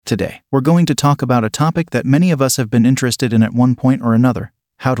Today, we're going to talk about a topic that many of us have been interested in at one point or another: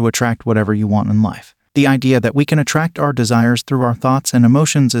 how to attract whatever you want in life. The idea that we can attract our desires through our thoughts and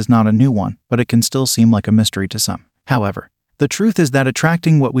emotions is not a new one, but it can still seem like a mystery to some. However, the truth is that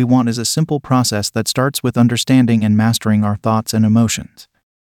attracting what we want is a simple process that starts with understanding and mastering our thoughts and emotions.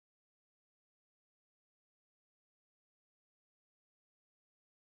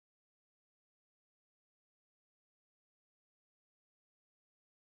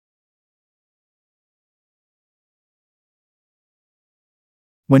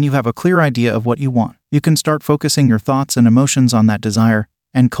 When you have a clear idea of what you want, you can start focusing your thoughts and emotions on that desire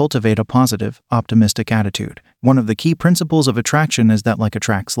and cultivate a positive, optimistic attitude. One of the key principles of attraction is that like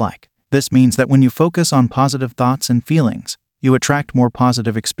attracts like. This means that when you focus on positive thoughts and feelings, you attract more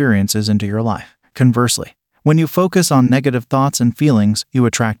positive experiences into your life. Conversely, when you focus on negative thoughts and feelings, you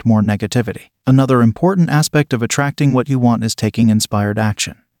attract more negativity. Another important aspect of attracting what you want is taking inspired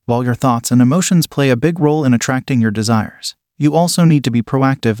action. While your thoughts and emotions play a big role in attracting your desires, you also need to be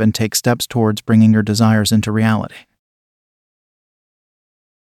proactive and take steps towards bringing your desires into reality.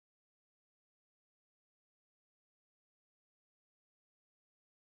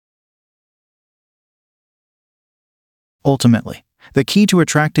 Ultimately, the key to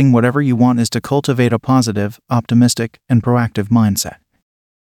attracting whatever you want is to cultivate a positive, optimistic, and proactive mindset.